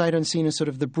described Sight Unseen as sort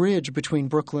of the bridge between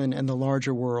Brooklyn and the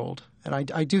larger world, and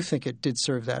I do think it did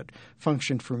serve that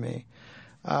function for me.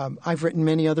 I've written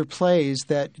many other plays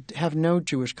that have no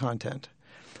Jewish content.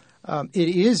 It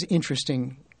is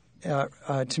interesting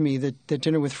to me that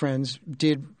Dinner with Friends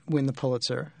did win the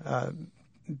Pulitzer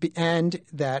and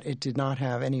that it did not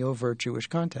have any overt Jewish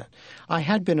content. I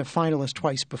had been a finalist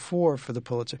twice before for the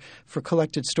Pulitzer for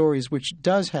Collected Stories, which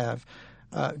does have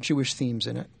Jewish themes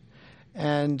in it,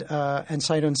 and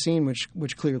Sight Unseen,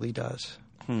 which clearly does.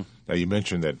 Now, you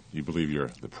mentioned that you believe you're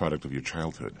the product of your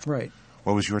childhood. Right.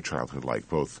 What was your childhood like,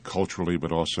 both culturally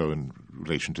but also in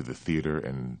relation to the theater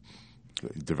and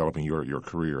developing your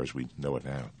career as we know it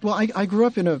now? Well, I grew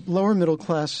up in a lower middle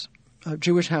class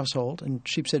Jewish household in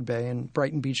Sheepshead Bay and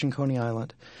Brighton Beach and Coney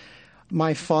Island.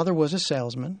 My father was a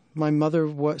salesman. My mother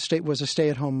was a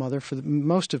stay-at-home mother for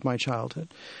most of my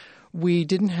childhood. We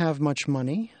didn't have much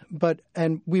money,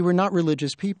 and we were not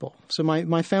religious people. So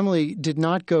my family did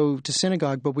not go to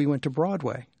synagogue, but we went to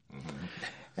Broadway.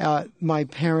 My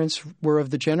parents were of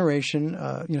the generation,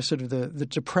 sort of the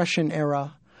Depression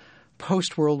era,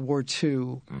 post-World War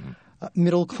II,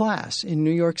 middle class in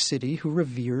New York City who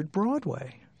revered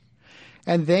Broadway.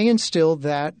 And they instilled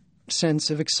that sense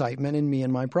of excitement in me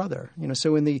and my brother.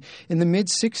 So in the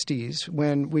mid-'60s,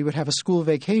 when we would have a school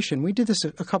vacation, we did this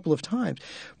a couple of times.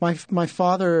 My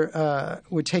father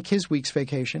would take his week's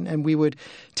vacation, and we would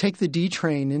take the D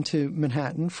train into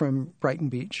Manhattan from Brighton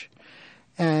Beach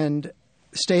and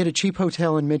stay at a cheap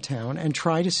hotel in Midtown and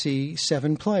try to see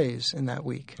 7 plays in that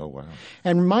week. Oh, wow.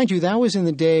 And mind you, that was in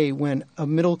the day when a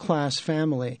middle-class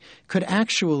family could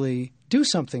actually do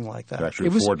something like that. Actually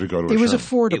afford to go to a show. It was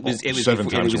affordable. It was 7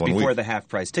 times in 1 before week. the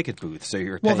half-price ticket booth, so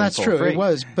you're paying Well, that's full true. freight. It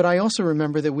was. But I also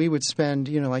remember that we would spend,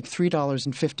 like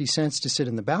 $3.50 to sit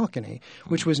in the balcony,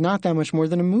 which was not that much more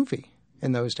than a movie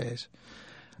in those days.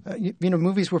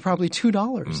 Movies were probably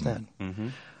 $2 then. Mm-hmm.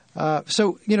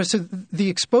 So the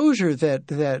exposure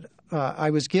that I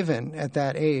was given at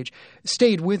that age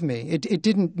stayed with me. It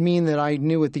didn't mean that I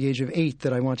knew at the age of 8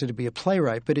 that I wanted to be a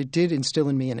playwright, but it did instill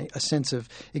in me a sense of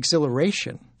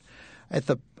exhilaration at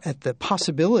the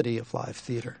possibility of live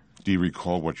theater. Do you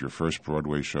recall what your first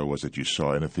Broadway show was that you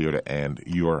saw in a theater and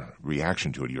your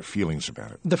reaction to it, your feelings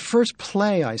about it? The first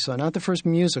play I saw, not the first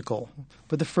musical,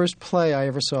 but the first play I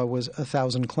ever saw was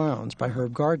 1,000 Clowns by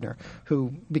Herb Gardner,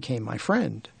 who became my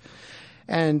friend.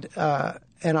 And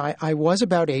I was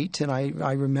about 8, and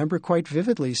I remember quite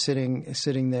vividly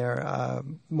sitting there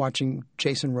watching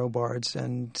Jason Robards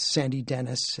and Sandy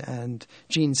Dennis and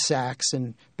Gene Saks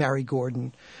and Barry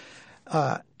Gordon,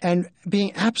 and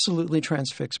being absolutely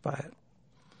transfixed by it.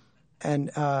 And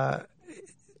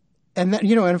then,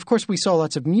 and of course we saw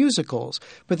lots of musicals,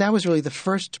 but that was really the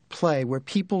first play where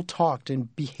people talked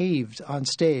and behaved on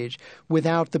stage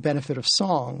without the benefit of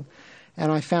song. And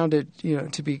I found it,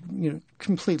 to be,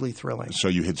 completely thrilling. So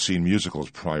you had seen musicals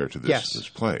prior to this, Yes. this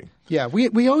play? Yeah,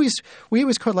 we always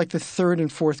called like the third and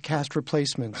fourth cast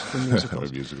replacements for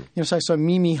musicals. Musical. So I saw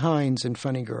Mimi Hines in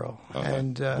Funny Girl,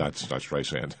 and not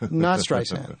Streisand. not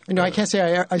Streisand. I can't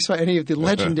say I saw any of the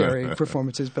legendary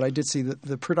performances, but I did see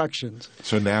the productions.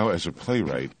 So now, as a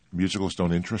playwright, musicals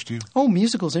don't interest you? Oh,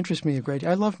 musicals interest me a great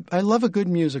deal. I love a good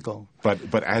musical.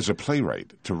 But as a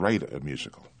playwright, to write a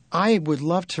musical? I would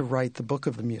love to write the book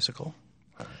of the musical.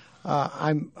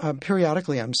 I'm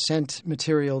periodically I'm sent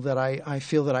material that I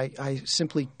feel that I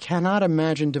simply cannot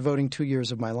imagine devoting 2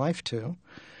 years of my life to.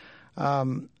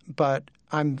 But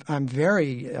I'm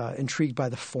very intrigued by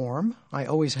the form. I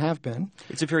always have been.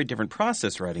 It's a very different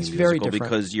process writing a It's very musical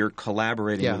different. because you're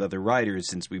collaborating Yeah. with other writers,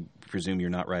 since we presume you're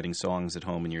not writing songs at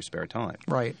home in your spare time.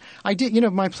 Right. I did.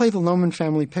 My play, The Loman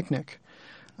Family Picnic,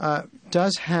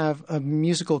 does have a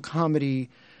musical comedy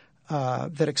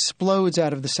that explodes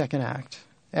out of the second act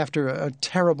after a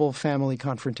terrible family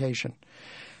confrontation.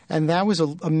 And that was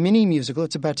a mini musical.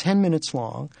 It's about 10 minutes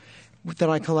long that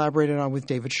I collaborated on with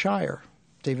David Shire.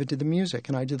 David did the music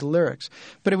and I did the lyrics.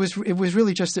 But it was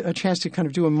really just a chance to kind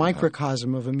of do a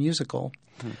microcosm of a musical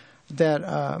that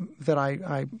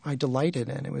I delighted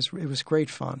in. It was great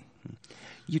fun.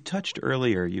 You touched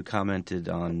earlier, you commented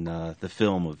on the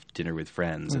film of Dinner with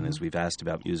Friends, and as we've asked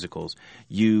about musicals,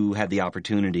 you had the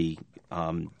opportunity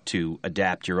to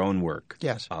adapt your own work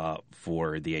Yes.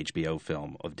 For the HBO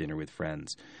film of Dinner with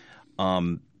Friends.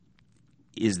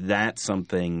 Is that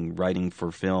something, writing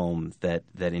for film, that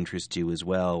interests you as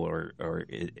well, or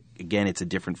again, it's a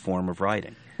different form of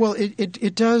writing? Well,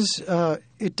 it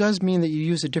does mean that you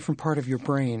use a different part of your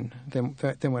brain than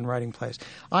when writing plays.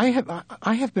 I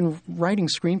have been writing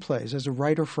screenplays as a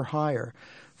writer for hire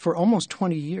for almost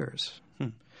 20 years.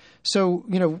 So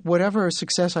whatever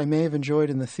success I may have enjoyed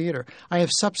in the theater, I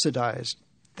have subsidized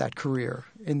that career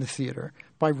in the theater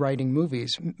by writing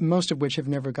movies, most of which have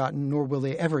never gotten, nor will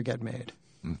they ever get made.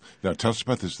 Now, tell us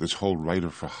about this whole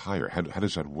writer for hire. How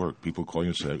does that work? People call you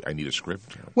and say, I need a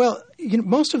script? Well,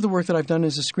 most of the work that I've done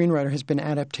as a screenwriter has been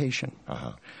adaptation.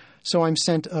 Uh-huh. So I'm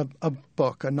sent a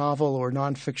book, a novel or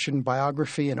nonfiction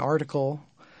biography, an article.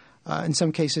 In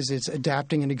some cases, it's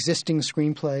adapting an existing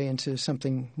screenplay into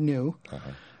something new.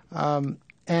 Uh-huh.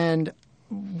 And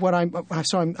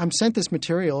I'm sent this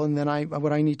material, and then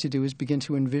what I need to do is begin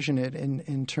to envision it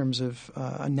in terms of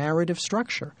a narrative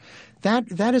structure.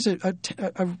 That is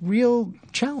a real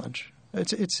challenge.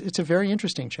 It's a very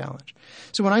interesting challenge.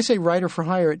 So when I say writer for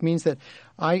hire, it means that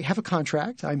I have a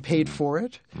contract. I'm paid for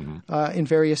it in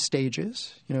various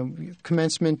stages.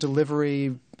 Commencement,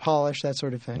 delivery, polish, that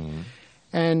sort of thing.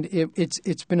 And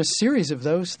it's been a series of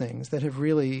those things that have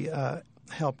really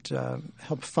helped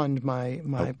fund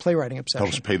my playwriting obsession.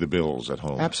 Helps pay the bills at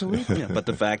home. Absolutely. Yeah, but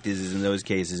the fact is in those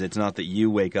cases, it's not that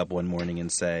you wake up one morning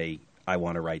and say, I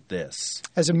want to write this.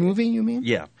 As a movie, you mean?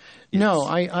 Yeah. No,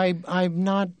 I'm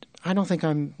not. I don't think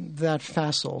I'm that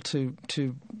facile to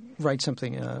write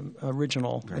something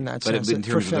original in that sense. But in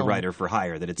terms of the film. writer for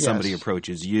hire, that it's Yes. somebody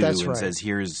approaches you That's and right. says,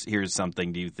 "Here's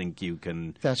something. Do you think you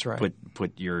can That's right.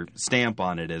 put your stamp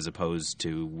on it?" As opposed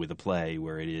to with a play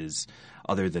where it is,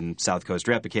 other than South Coast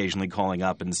Rep occasionally calling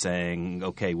up and saying,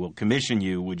 "Okay, we'll commission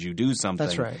you. Would you do something?"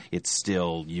 That's right. It's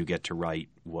still you get to write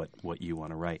what you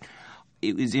want to write.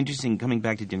 It was interesting coming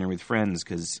back to Dinner with Friends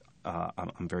because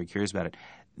I'm very curious about it.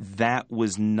 That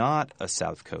was not a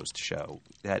South Coast show,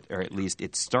 or at least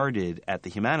it started at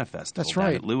the Humana Festival That's down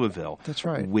right. at Louisville. That's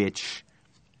right. Which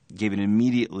gave it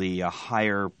immediately a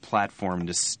higher platform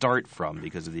to start from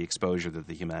because of the exposure that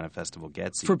the Humana Festival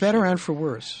gets. For each better year. and for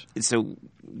worse. So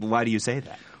why do you say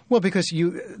that? Well, because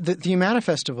the Humana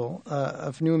Festival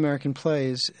of New American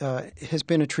Plays has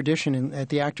been a tradition at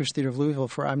the Actors Theatre of Louisville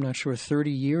for, I'm not sure,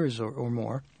 30 years or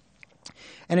more.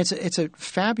 And it's a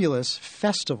fabulous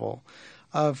festival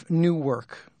of new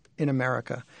work in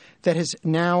America that has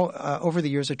now, over the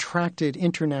years, attracted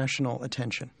international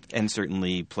attention. And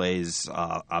certainly plays,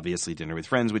 obviously, Dinner with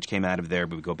Friends, which came out of there,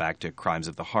 but we go back to Crimes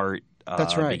of the Heart.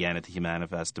 That's right. Began at the Humana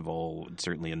Festival.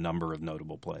 Certainly a number of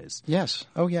notable plays. Yes.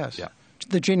 Oh, yes. Yeah.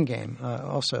 The Gin Game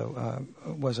also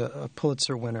was a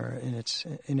Pulitzer winner in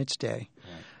its day.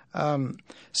 Right.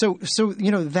 So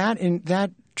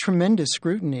that tremendous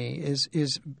scrutiny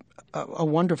is a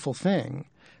wonderful thing,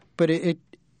 but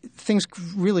things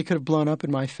really could have blown up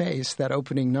in my face that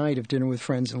opening night of Dinner with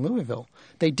Friends in Louisville.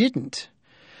 They didn't,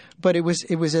 but it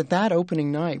was at that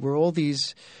opening night where all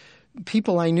these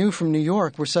people I knew from New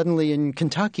York were suddenly in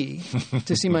Kentucky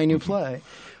to see my new play,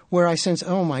 where I sensed,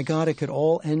 oh my God, it could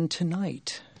all end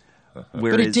tonight.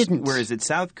 Whereas, But it didn't. Whereas at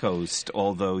South Coast,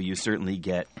 although you certainly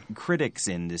get critics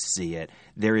in to see it,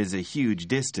 there is a huge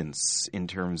distance in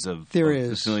terms of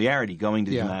the familiarity. Going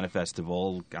to the Humana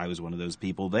Festival, I was one of those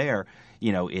people there.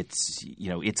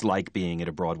 It's like being at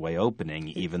a Broadway opening,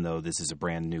 even though this is a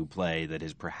brand new play that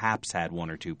has perhaps had one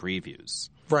or two previews.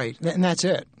 Right, and that's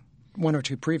it. One or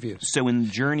two previews. So in the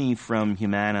journey from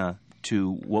Humana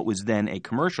to what was then a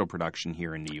commercial production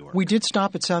here in New York. We did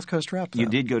stop at South Coast Rep, though. You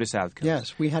did go to South Coast.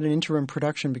 Yes, we had an interim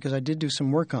production because I did do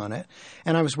some work on it,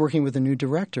 and I was working with a new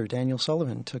director. Daniel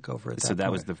Sullivan took over at that So that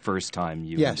point. was the first time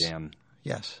you Yes. and Dan.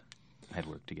 Yes. had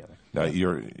worked together. Now,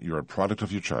 you're a product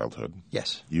of your childhood.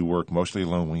 Yes. You work mostly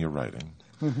alone when you're writing.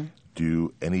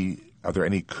 Mm-hmm. Are there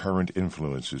any current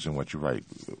influences in what you write?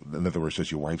 In other words, does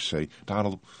your wife say,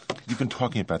 Donald, you've been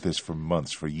talking about this for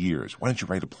months, for years. Why don't you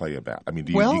write a play about? I mean,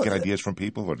 do you get ideas from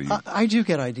people, or do you? I do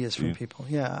get ideas from people.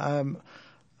 Yeah.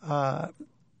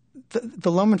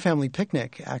 The Lohman Family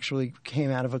Picnic actually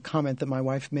came out of a comment that my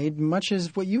wife made, much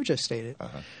as what you just stated,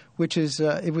 which is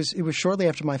it was shortly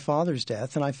after my father's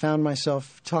death, and I found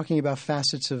myself talking about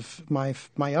facets of my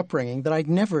upbringing that I'd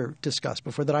never discussed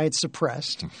before, that I had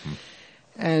suppressed.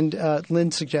 And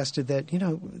Lynn suggested that,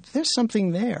 there's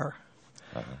something there.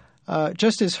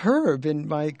 Just as Herb, in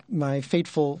my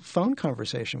fateful phone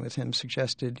conversation with him,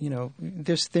 suggested,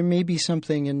 there may be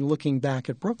something in looking back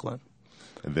at Brooklyn.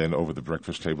 And then over the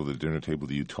breakfast table, the dinner table,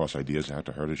 do you toss ideas out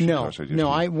to her? Does she toss ideas?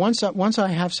 No. Once I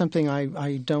have something,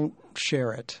 I don't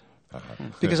share it.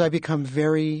 Because I become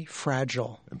very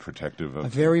fragile and protective.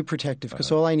 Very protective,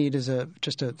 because all I need is the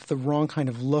wrong kind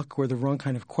of look or the wrong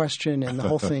kind of question, and the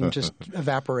whole thing just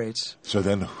evaporates. So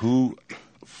then, who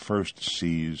first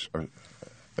sees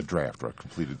a draft or a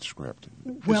completed script?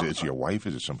 Is it your wife?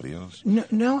 Is it somebody else?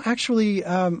 No, actually,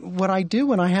 what I do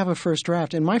when I have a first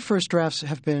draft, and my first drafts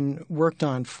have been worked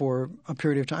on for a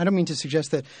period of time. I don't mean to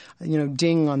suggest that,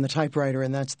 ding on the typewriter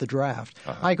and that's the draft.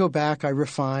 I go back, I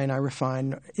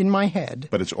refine in my head.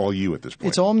 But it's all you at this point.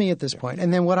 It's all me at this point.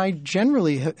 And then what I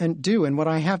generally do, and what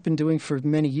I have been doing for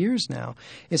many years now,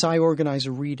 is I organize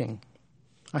a reading.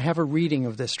 I have a reading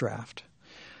of this draft.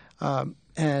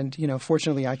 And,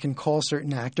 fortunately, I can call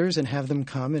certain actors and have them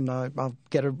come, and I'll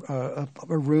get a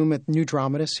room at New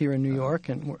Dramatists here in New York,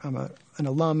 and I'm an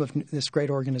alum of this great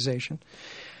organization.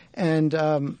 And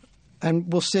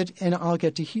we'll sit, and I'll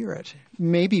get to hear it,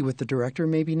 maybe with the director,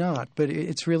 maybe not, but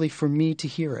it's really for me to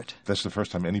hear it. That's the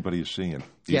first time anybody has seen it.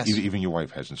 Yes. Even your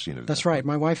wife hasn't seen it. That's right.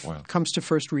 My wife comes to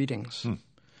first readings.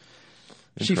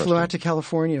 She flew out to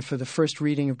California for the first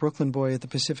reading of Brooklyn Boy at the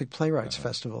Pacific Playwrights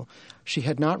Festival. She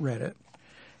had not read it,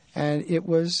 and it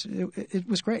was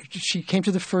great. She came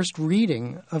to the first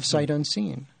reading of Sight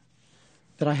Unseen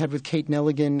that I had with Kate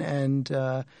Nelligan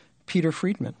and Peter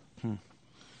Friedman.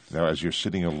 Now, as you're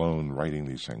sitting alone writing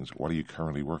these things, what are you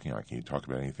currently working on? Can you talk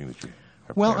about anything that you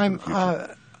have planned for the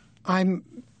future? I'm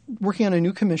working on a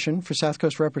new commission for South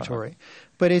Coast Repertory,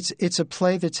 but it's a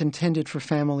play that's intended for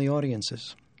family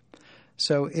audiences.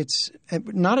 So it's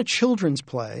not a children's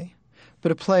play,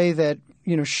 but a play that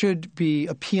should be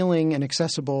appealing and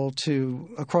accessible to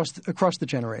across the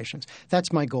generations.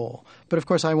 That's my goal. But of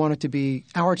course, I want it to be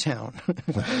our town.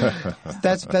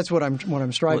 That's what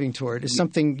I'm striving toward. Is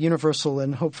something universal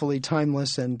and hopefully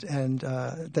timeless, and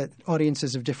that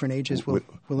audiences of different ages will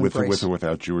embrace. With or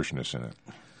without Jewishness in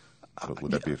it.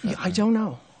 Would that be a factor? I don't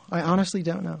know. I honestly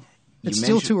don't know. It's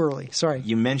still too early. Sorry.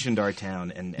 You mentioned our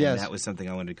town, and yes. That was something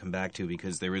I wanted to come back to,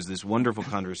 because there was this wonderful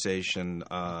conversation.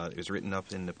 It was written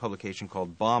up in a publication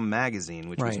called Bomb Magazine,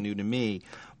 which was new to me.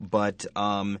 But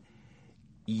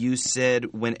you said,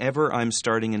 whenever I'm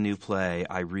starting a new play,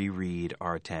 I reread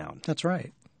Our Town. That's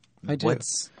right. I do.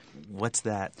 What's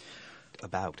that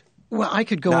about? Well, I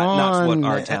could go on. Not what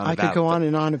Our Town I could go on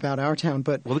and on about Our Town,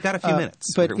 but we've got a few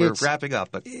minutes. But we're wrapping up.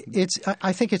 But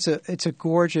I think it's a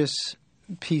gorgeous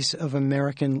piece of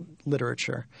American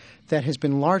literature that has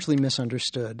been largely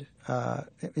misunderstood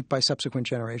by subsequent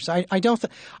generations.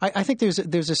 I think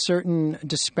there's a certain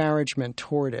disparagement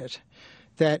toward it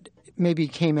that maybe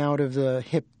came out of the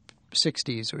hip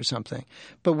 60s or something.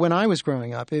 But when I was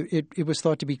growing up, it was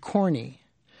thought to be corny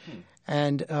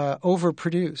and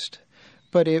overproduced.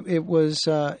 But it was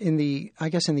in the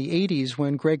 80s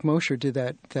when Greg Mosher did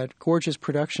that gorgeous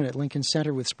production at Lincoln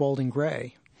Center with Spalding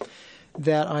Gray,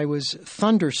 that I was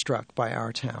thunderstruck by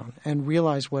Our Town and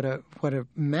realized what a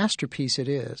masterpiece it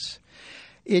is.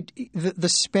 The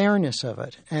spareness of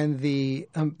it and the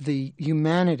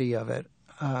humanity of it,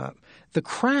 the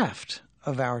craft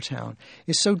of Our Town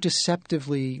is so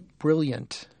deceptively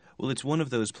brilliant. Well, it's one of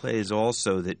those plays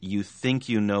also that you think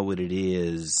you know what it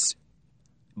is,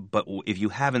 but if you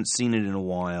haven't seen it in a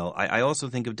while, I also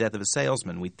think of Death of a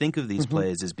Salesman. We think of these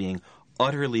plays as being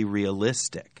utterly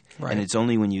realistic. Right. And it's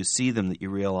only when you see them that you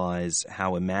realize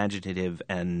how imaginative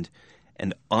and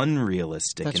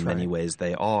unrealistic in many ways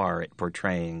they are at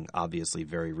portraying obviously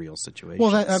very real situations.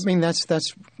 Well,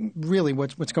 that's really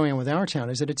what's going on with Our Town,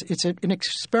 is that it's an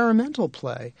experimental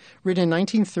play written in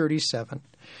 1937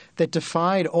 that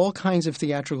defied all kinds of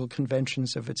theatrical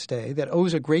conventions of its day, that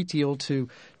owes a great deal to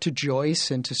Joyce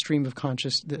and to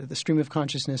the stream of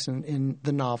consciousness in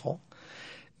the novel.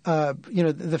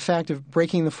 the fact of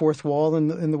breaking the fourth wall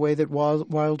in the way that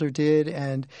Wilder did,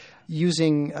 and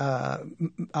using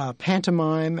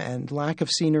pantomime and lack of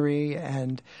scenery,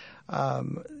 and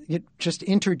just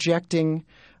interjecting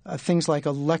things like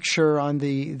a lecture on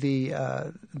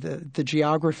the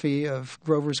geography of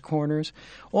Grover's Corners.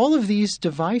 All of these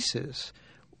devices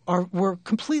were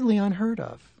completely unheard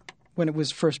of when it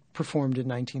was first performed in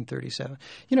 1937.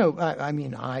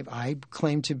 I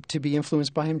claim to be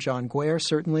influenced by him. John Guare,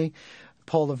 certainly.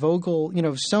 Paula Vogel,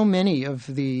 so many of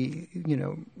the,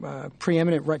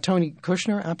 preeminent, Tony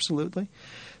Kushner, absolutely.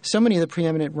 So many of the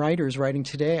preeminent writers writing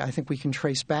today, I think we can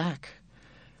trace back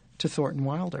to Thornton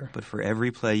Wilder. But for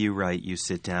every play you write, you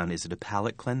sit down. Is it a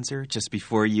palate cleanser just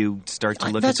before you start to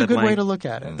look That's at a good way to look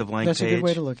at it. The blank That's page? a good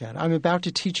way to look at it. I'm about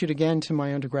to teach it again to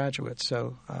my undergraduates,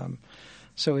 so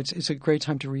it's a great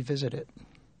time to revisit it.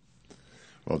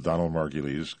 Well, Donald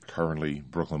Margulies, currently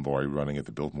Brooklyn Boy, running at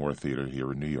the Biltmore Theater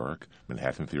here in New York,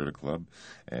 Manhattan Theater Club,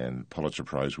 and Pulitzer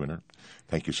Prize winner.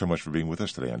 Thank you so much for being with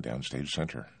us today on Downstage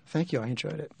Center. Thank you. I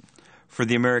enjoyed it. For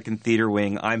the American Theater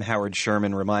Wing, I'm Howard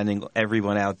Sherman, reminding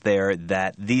everyone out there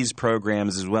that these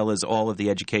programs, as well as all of the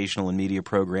educational and media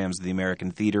programs of the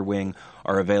American Theater Wing,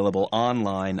 are available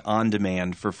online, on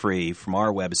demand, for free from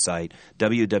our website,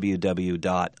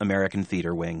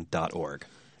 www.americantheaterwing.org.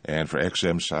 And for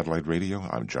XM Satellite Radio,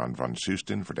 I'm John Von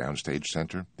Soosten for Downstage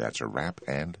Center. That's a wrap,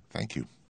 and thank you.